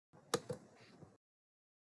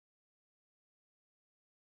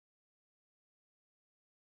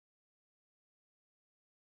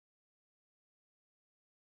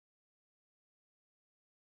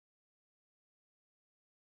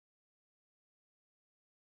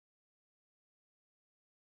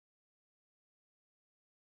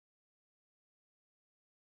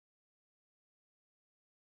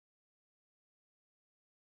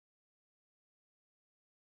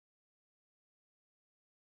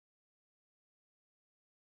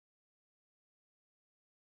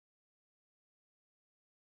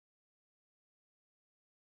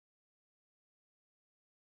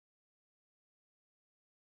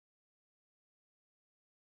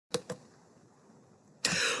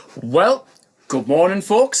Well, good morning,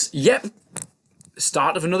 folks. Yep,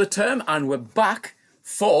 start of another term, and we're back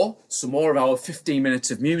for some more of our 15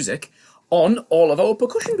 minutes of music on all of our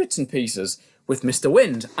percussion bits and pieces with Mr.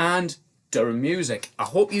 Wind and Durham Music. I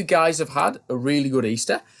hope you guys have had a really good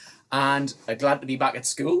Easter and are glad to be back at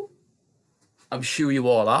school. I'm sure you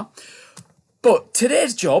all are. But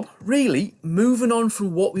today's job, really, moving on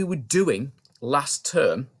from what we were doing last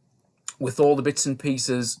term with all the bits and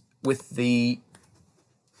pieces with the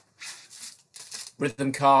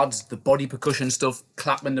rhythm cards, the body percussion stuff,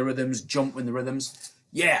 clapping the rhythms, jumping the rhythms.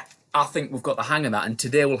 Yeah, I think we've got the hang of that. And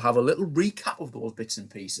today we'll have a little recap of those bits and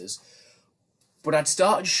pieces. But I'd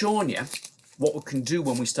started showing you what we can do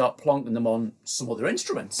when we start plonking them on some other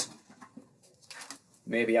instruments.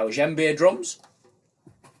 Maybe our djembe drums.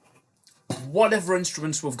 Whatever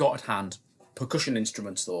instruments we've got at hand. Percussion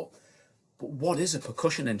instruments though. But what is a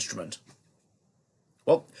percussion instrument?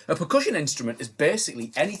 Well, a percussion instrument is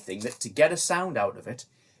basically anything that to get a sound out of it,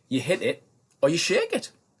 you hit it or you shake it.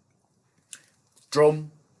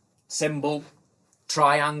 Drum, cymbal,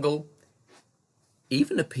 triangle,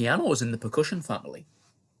 even a piano is in the percussion family.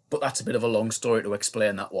 But that's a bit of a long story to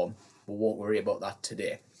explain that one. We won't worry about that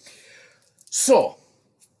today. So,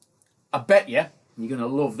 I bet you're going to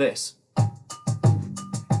love this.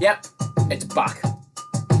 Yep, it's back.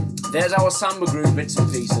 There's our samba groove bits and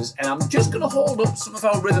pieces, and I'm just going to hold up some of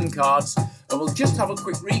our rhythm cards and we'll just have a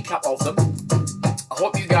quick recap of them. I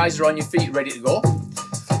hope you guys are on your feet ready to go.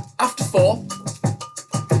 After 4,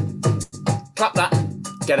 clap that,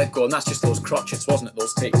 get it going. That's just those crotchets, wasn't it?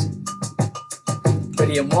 Those T's.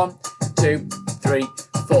 Ready in 1, 2, 3,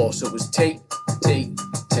 4. So it was T, T,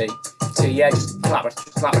 T, T. Yeah, just clap it,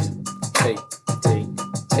 T, T,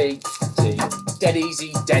 T, T. Dead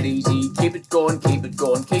easy, dead easy. Keep it going, keep it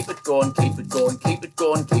going, keep it going, keep it going, keep it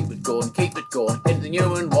going, keep it going, keep it going. Into the new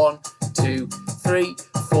one. 1, 2, 3,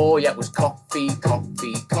 4. Yeah, it was coffee,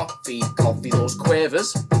 coffee, coffee, coffee. Those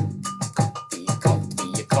quavers. Coffee,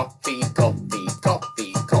 coffee, coffee, coffee,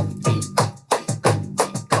 coffee, coffee, coffee,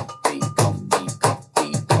 coffee, coffee,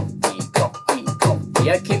 coffee, coffee, coffee.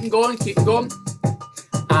 Yeah, keep them going, keep them going.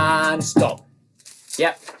 And stop.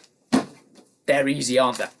 Yep. They're easy,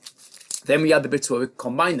 aren't they? Then we had the bits where we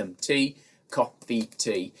combine them. Tea, coffee,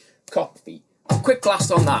 tea, coffee. Quick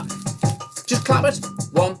blast on that. Just clap it.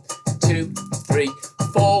 1, 2, 3,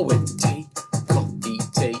 4 with tea, coffee,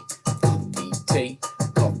 tea, coffee, tea,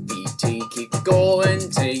 coffee, tea. Keep it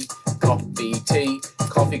going. Tea, coffee, tea.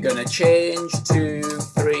 Coffee gonna change. 2,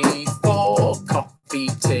 3, 4. Coffee,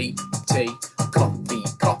 tea, tea, coffee,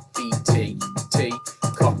 coffee, tea, tea,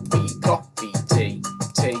 coffee, coffee, tea,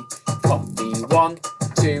 tea, coffee. 1,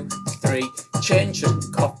 2, 3, change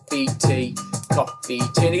of coffee, tea, coffee,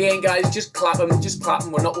 tea. And again, guys, just clap them, just clap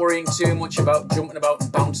them. We're not worrying too much about jumping about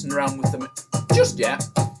and bouncing around with them just yet,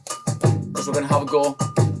 because we're going to have a go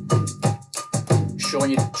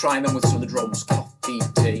showing you, trying them with some of the drums. Coffee,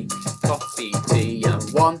 tea, and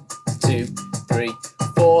 1, 2, 3,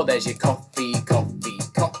 4. There's your coffee, coffee,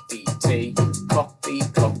 coffee, tea, coffee,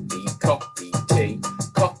 coffee, coffee, tea,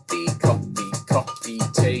 coffee, coffee, coffee,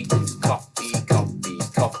 tea, coffee, coffee,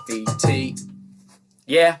 coffee, tea.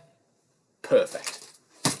 Yeah, perfect.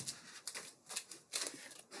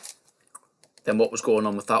 Then what was going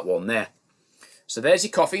on with that one there? So there's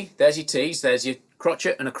your coffee, there's your teas, there's your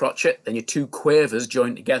crotchet and a crotchet, then your 2 quavers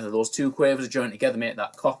joined together. Those 2 quavers joined together make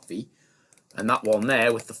that coffee. And that one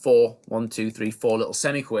there with the 4, 1, 2, 3, 4 little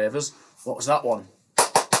semi-quavers, what was that one?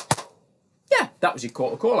 Yeah, that was your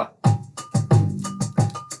Coca-Cola.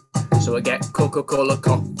 So I get Coca-Cola,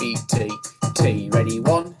 coffee, tea, tea. Ready?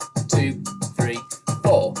 1, 2, 3,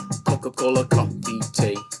 4. Coca-Cola, coffee,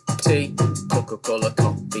 tea, tea. Coca-Cola,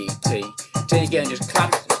 coffee, tea, tea. Again, just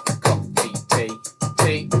clap it. Coffee, tea,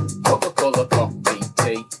 tea. Coca-Cola, coffee,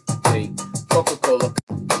 tea, tea. Coca-Cola,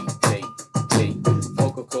 coffee, tea, tea.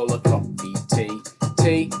 Coca-Cola, coffee, tea,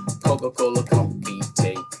 tea. Coca-Cola, coffee,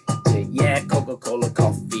 tea, tea. Yeah, Coca-Cola,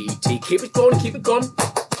 coffee, tea. Keep it going, keep it going.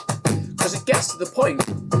 Because it gets to the point,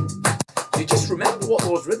 you just remember what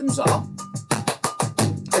those rhythms are.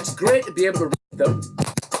 It's great to be able to read them,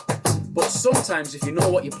 but sometimes if you know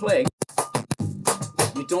what you're playing,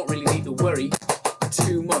 you don't really need to worry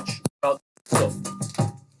too much about stuff.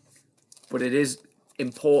 But it is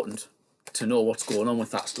important to know what's going on with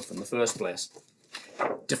that stuff in the first place.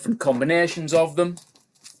 Different combinations of them.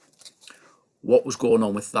 What was going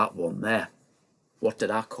on with that one there? What did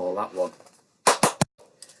I call that one?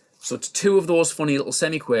 So it's 2 of those funny little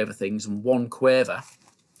semi-quaver things and 1 quaver.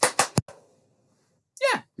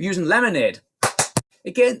 Yeah, we're using lemonade.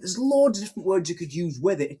 Again, there's loads of different words you could use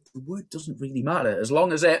with it. The word doesn't really matter as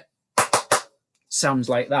long as it sounds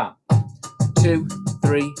like that. 2, 3.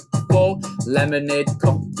 3, 4. Lemonade,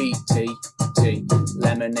 coffee, tea, tea.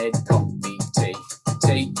 Lemonade, coffee, tea,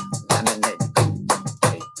 tea. Lemonade,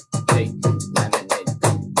 tea, tea. Lemonade,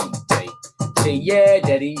 coffee, tea, tea. Yeah,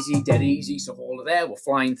 dead easy, dead easy. So all of there, we're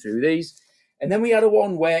flying through these. And then we had a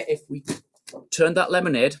one where if we turned that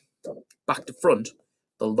lemonade back to front,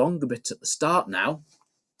 the longer bits at the start now,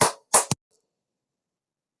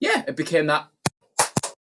 yeah, it became that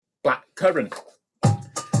black currant.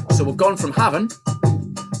 So we've gone from having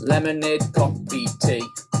lemonade, coffee, tea,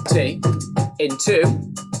 tea,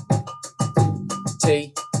 into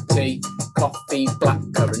tea, tea, coffee, black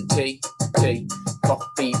currant, tea, tea,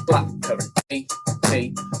 coffee, black currant, tea,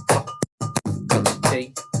 tea,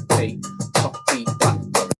 tea, tea, coffee, black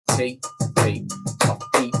currant, tea, tea,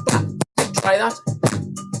 coffee, black. Try that.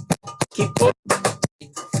 Keep going.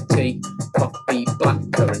 Tea, coffee, black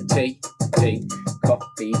currant, tea, tea,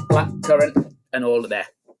 coffee, black currant, and all of there.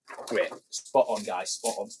 Great. Spot on, guys.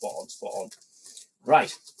 Spot on, spot on, spot on.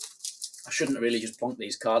 Right. I shouldn't really just plonk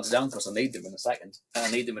these cards down because I need them in a second. And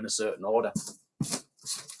I need them in a certain order. That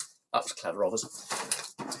was clever of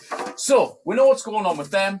us. So, we know what's going on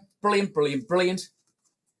with them. Brilliant, brilliant, brilliant.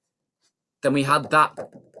 Then we had that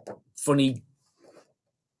funny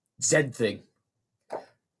Z thing.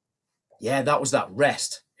 Yeah, that was that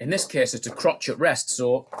rest. In this case, it's a crotchet rest.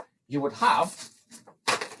 So, you would have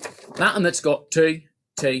that and that's got T,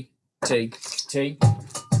 T, T, T.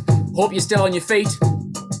 Hope you're still on your feet.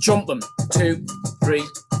 Jump them. 2, 3,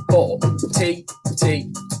 4. T,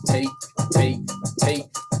 T, T, T, T,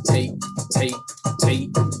 T, T, T.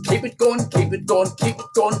 Keep it going, keep it going, keep it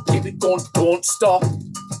going, keep it going. Don't stop.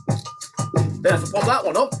 Then if I pop that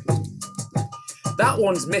one up, that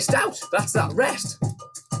one's missed out. That's that rest.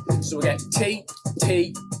 So we get T,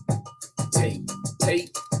 T, T, T,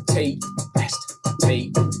 T, rest.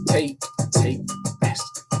 T, T, T,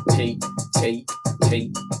 rest. T, T,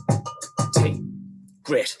 T, T.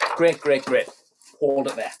 Great, great, great, great. Hold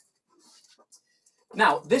it there.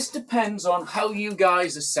 Now, this depends on how you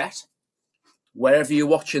guys are set, wherever you're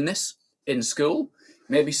watching this, in school.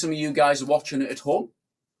 Maybe some of you guys are watching it at home,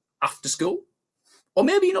 after school, or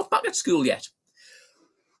maybe you're not back at school yet.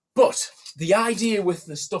 But the idea with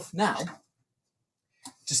the stuff now,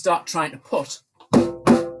 to start trying to put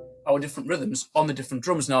our different rhythms on the different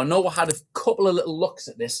drums. Now, I know I had a couple of little looks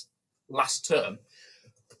at this last term,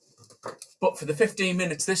 but for the 15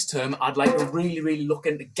 minutes this term, I'd like to really, really look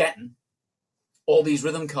into getting all these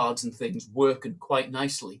rhythm cards and things working quite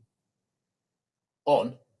nicely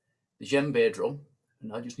on the djembe drum.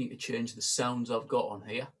 And I just need to change the sounds I've got on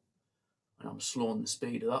here. And I'm slowing the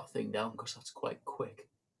speed of that thing down because that's quite quick.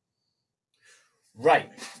 Right.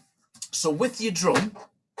 So with your drum,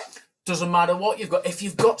 doesn't matter what you've got. If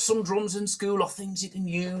you've got some drums in school or things you can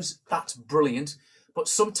use, that's brilliant. But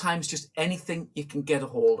sometimes just anything you can get a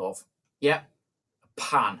hold of. Yeah, a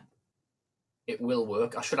pan. It will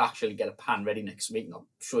work. I should actually get a pan ready next week and I'll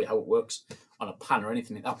show you how it works on a pan or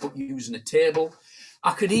anything like that. But using a table,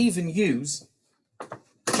 I could even use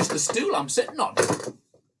just the stool I'm sitting on.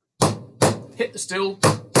 Hit the stool.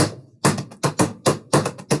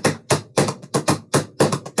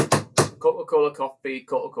 Coca-Cola coffee,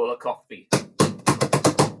 Coca-Cola coffee.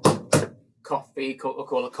 Coffee,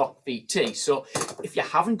 Coca-Cola coffee, tea. So if you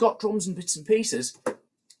haven't got drums and bits and pieces,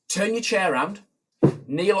 turn your chair around,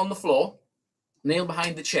 kneel on the floor, kneel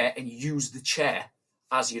behind the chair and use the chair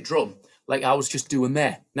as your drum, like I was just doing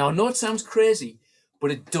there. Now, I know it sounds crazy,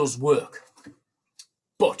 but it does work.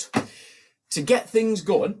 But to get things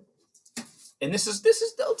going, and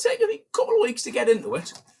it'll take a couple of weeks to get into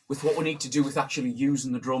it with what we need to do with actually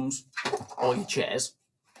using the drums or your chairs,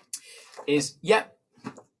 is, yeah,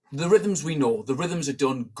 the rhythms we know, the rhythms are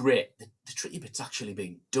done great. The tricky bit's actually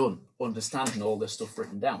being done, understanding all this stuff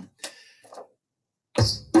written down.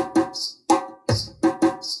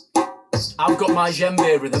 I've got my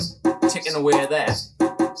djembe rhythm ticking away there,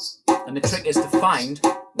 and the trick is to find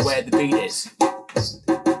where the beat is.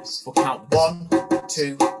 We'll count 1,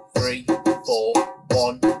 2, 3, 4,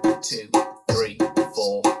 1, 2, 3,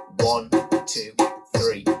 4, 1, 2,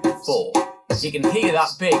 3, 4. You can hear that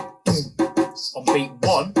big on beat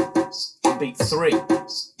 1 and beat 3,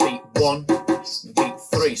 beat 1 and beat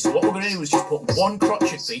 3. So what we're going to do is just put one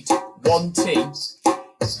crotchet beat, 1 T,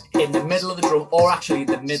 in the middle of the drum, or actually in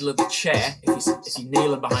the middle of the chair, if you're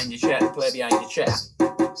kneeling behind your chair to play behind your chair.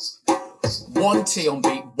 1 T on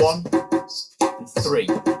beat 1 and 3.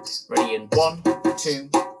 Ready in 1, 2,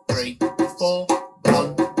 3, 4.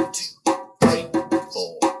 1, 2, 3,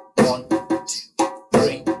 4. 1, 2,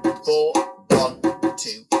 3, 4. 1,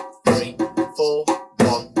 2, 3, 4.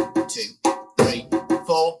 1, 2, 3,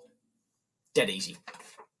 4. Dead easy.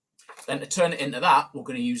 Then to turn it into that, we're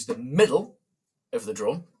going to use the middle of the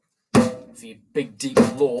drum for your big, deep,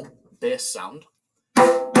 low bass sound.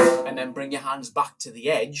 And then bring your hands back to the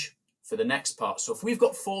edge for the next part. So if we've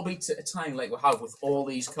got 4 beats at a time like we have with all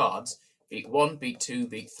these cards, beat 1, beat 2,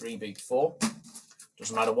 beat 3, beat 4,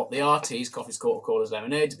 doesn't matter what they are, teas, coffees, Coca-Colas,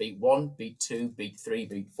 lemonades, beat 1, beat 2, beat 3,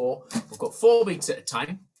 beat 4. We've got 4 beats at a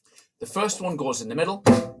time. The first one goes in the middle,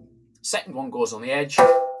 second one goes on the edge,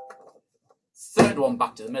 third one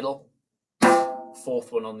back to the middle,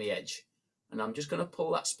 fourth one on the edge. And I'm just going to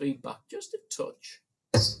pull that speed back just a touch.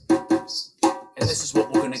 And this is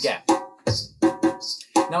what we're going to get.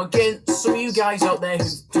 Now again, some of you guys out there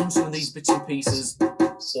who've done some of these bits and pieces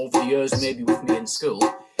over the years, maybe with me in school,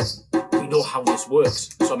 we know how this works.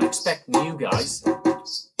 So I'm expecting you guys,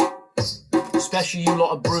 especially you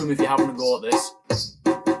lot of Broom if you're having a go at this,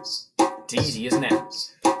 it's easy, isn't it?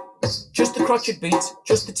 Just the crotchet beats,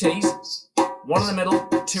 just the T's, 1 in the middle,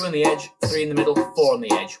 2 on the edge, 3 in the middle, 4 on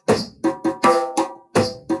the edge.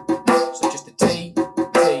 So just the T,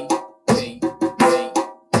 T, T, T,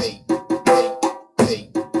 T, T, T,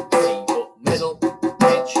 T, but middle,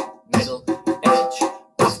 edge, middle, edge.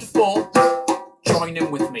 After 4, join in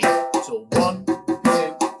with me. So 1, 2,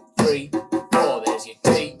 3, 4. There's your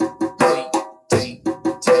T, T, T,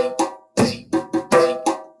 T, T, T, T,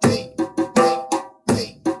 T,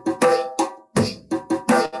 T,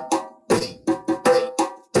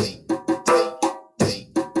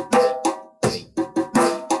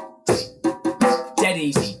 dead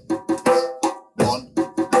easy. 1, 2,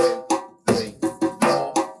 3,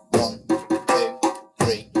 4. 1, 2,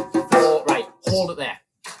 3, 4. Right, hold it there.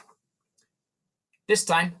 This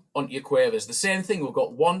time, onto your quavers. The same thing, we've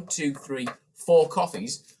got 1, 2, 3, 4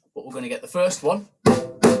 coffees, but we're going to get the first one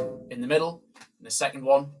in the middle, and the second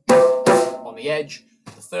one on the edge,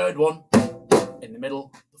 the third one in the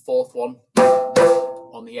middle, the fourth one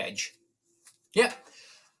on the edge. Yep.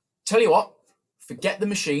 Tell you what, forget the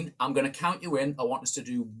machine. I'm going to count you in. I want us to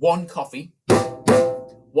do 1 coffee,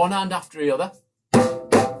 1 hand after the other,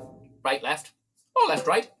 right, left, or left,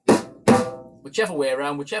 right, whichever way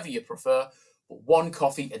around, whichever you prefer, but 1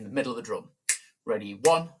 coffee in the middle of the drum. Ready?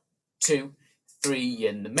 1, 2, 3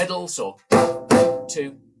 in the middle. So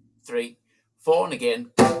 2, 3, 4, and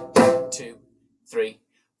again, 2, 3,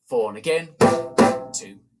 4, and again,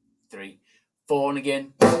 2, 3, 4, and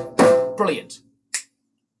again. Brilliant.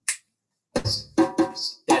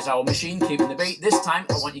 There's our machine keeping the beat. This time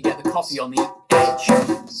I want you to get the coffee on the edge.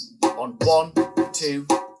 On 1, 2,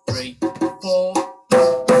 3, 4,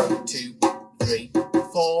 2, 3,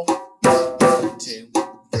 4, 2,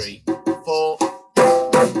 3, 4.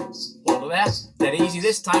 Hold it there. Dead easy.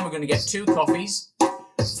 This time we're going to get 2 coffees.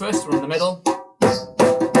 First one in the middle,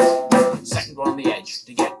 second one on the edge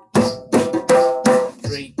to get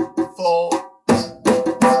 3, 4,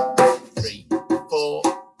 3, 4,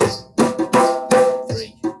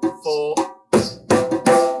 3, 4,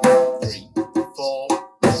 3, 4.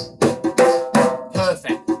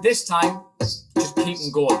 Perfect. This time, just keep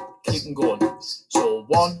them going. Keep them going. So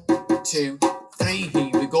 1, 2, 3. Here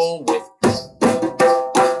we go with.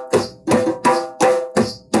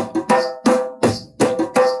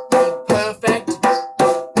 Perfect.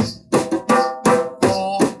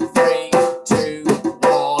 4, 3, 2,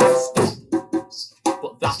 1. Stop.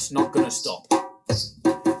 But that's not going to stop.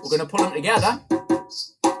 We're going to put them together.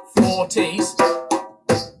 4 T's.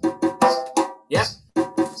 Yep.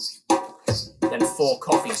 Then 4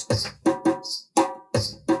 coffees.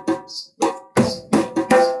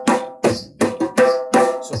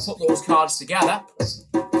 So put those cards together.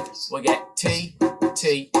 We'll get T,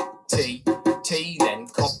 T, T, T, then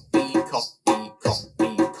coffee, coffee,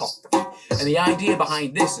 coffee, coffee. And the idea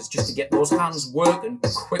behind this is just to get those hands working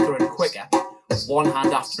quicker and quicker. 1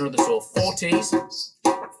 hand after another. So 4 T's,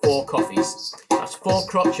 4 coffees. That's 4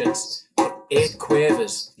 crotchets, but 8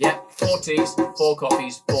 quavers. Yep, 4 T's, 4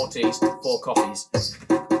 coffees, 4 T's, 4 coffees.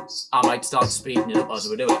 I might start speeding it up as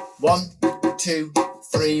we do it. 1, 2,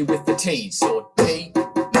 3 with the T's. So T,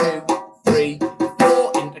 2, 3,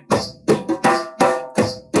 4 into coffee,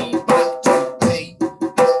 coffee, back to T,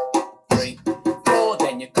 3, 4,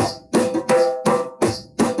 then you coffee,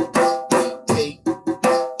 T,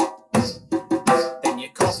 then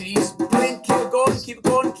your coffees. Brilliant, keep it going, keep it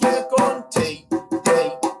going, keep it going. T, T,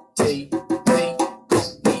 T, T,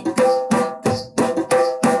 coffee.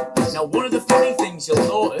 Now one of the funny things you'll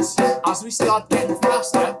notice as we start getting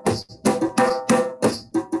faster,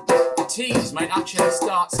 the T's might actually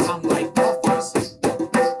start sounding like coffees,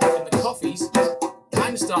 and the coffees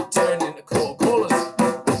kind of start turning into Coca-Colas.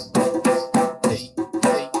 T,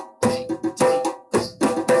 T, T, T.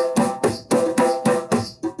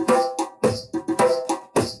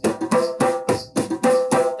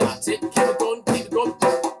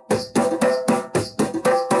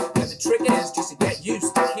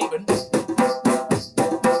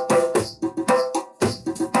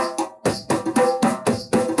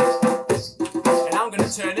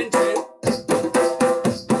 into.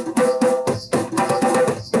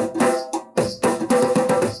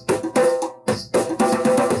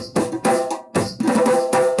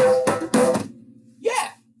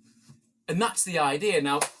 Yeah, and that's the idea.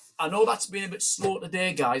 Now, I know that's been a bit slow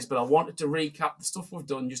today, guys, but I wanted to recap the stuff we've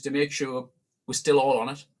done just to make sure we're still all on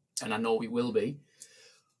it, and I know we will be.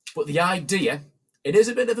 But the idea, it is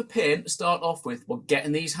a bit of a pain to start off with, but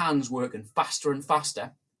getting these hands working faster and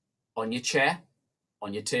faster on your chair,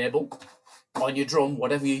 on your table, on your drum,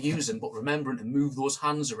 whatever you're using, but remembering to move those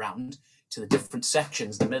hands around to the different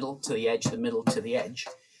sections, the middle to the edge, the middle to the edge,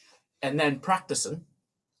 and then practicing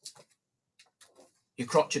your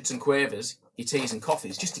crotchets and quavers, your teas and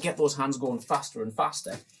coffees, just to get those hands going faster and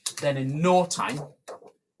faster. Then in no time,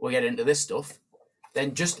 we'll get into this stuff.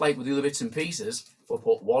 Then just like with the other bits and pieces, we'll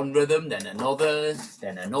put one rhythm, then another,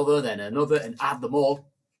 then another, then another, and add them all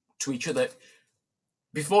to each other.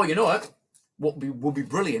 Before you know it, what would be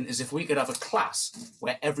brilliant is if we could have a class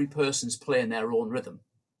where every person's playing their own rhythm,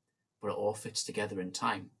 but it all fits together in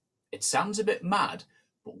time. It sounds a bit mad,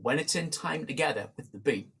 but when it's in time together with the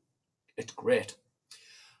beat, it's great.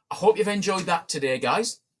 I hope you've enjoyed that today,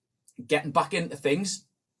 guys. Getting back into things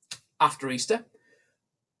after Easter.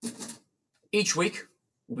 Each week,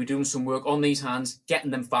 we'll be doing some work on these hands,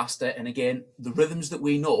 getting them faster, and again, the rhythms that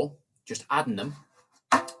we know, just adding them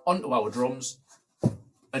onto our drums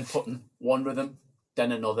and putting one rhythm,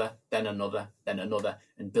 then another, then another, then another,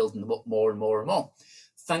 and building them up more and more and more.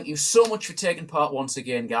 Thank you so much for taking part once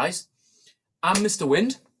again, guys. I'm Mr.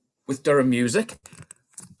 Wind with Durham Music,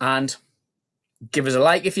 and give us a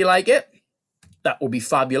like if you like it. That will be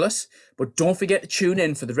fabulous. But don't forget to tune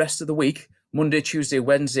in for the rest of the week, Monday, Tuesday,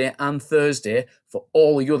 Wednesday, and Thursday, for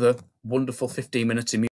all the other wonderful 15 minutes of music.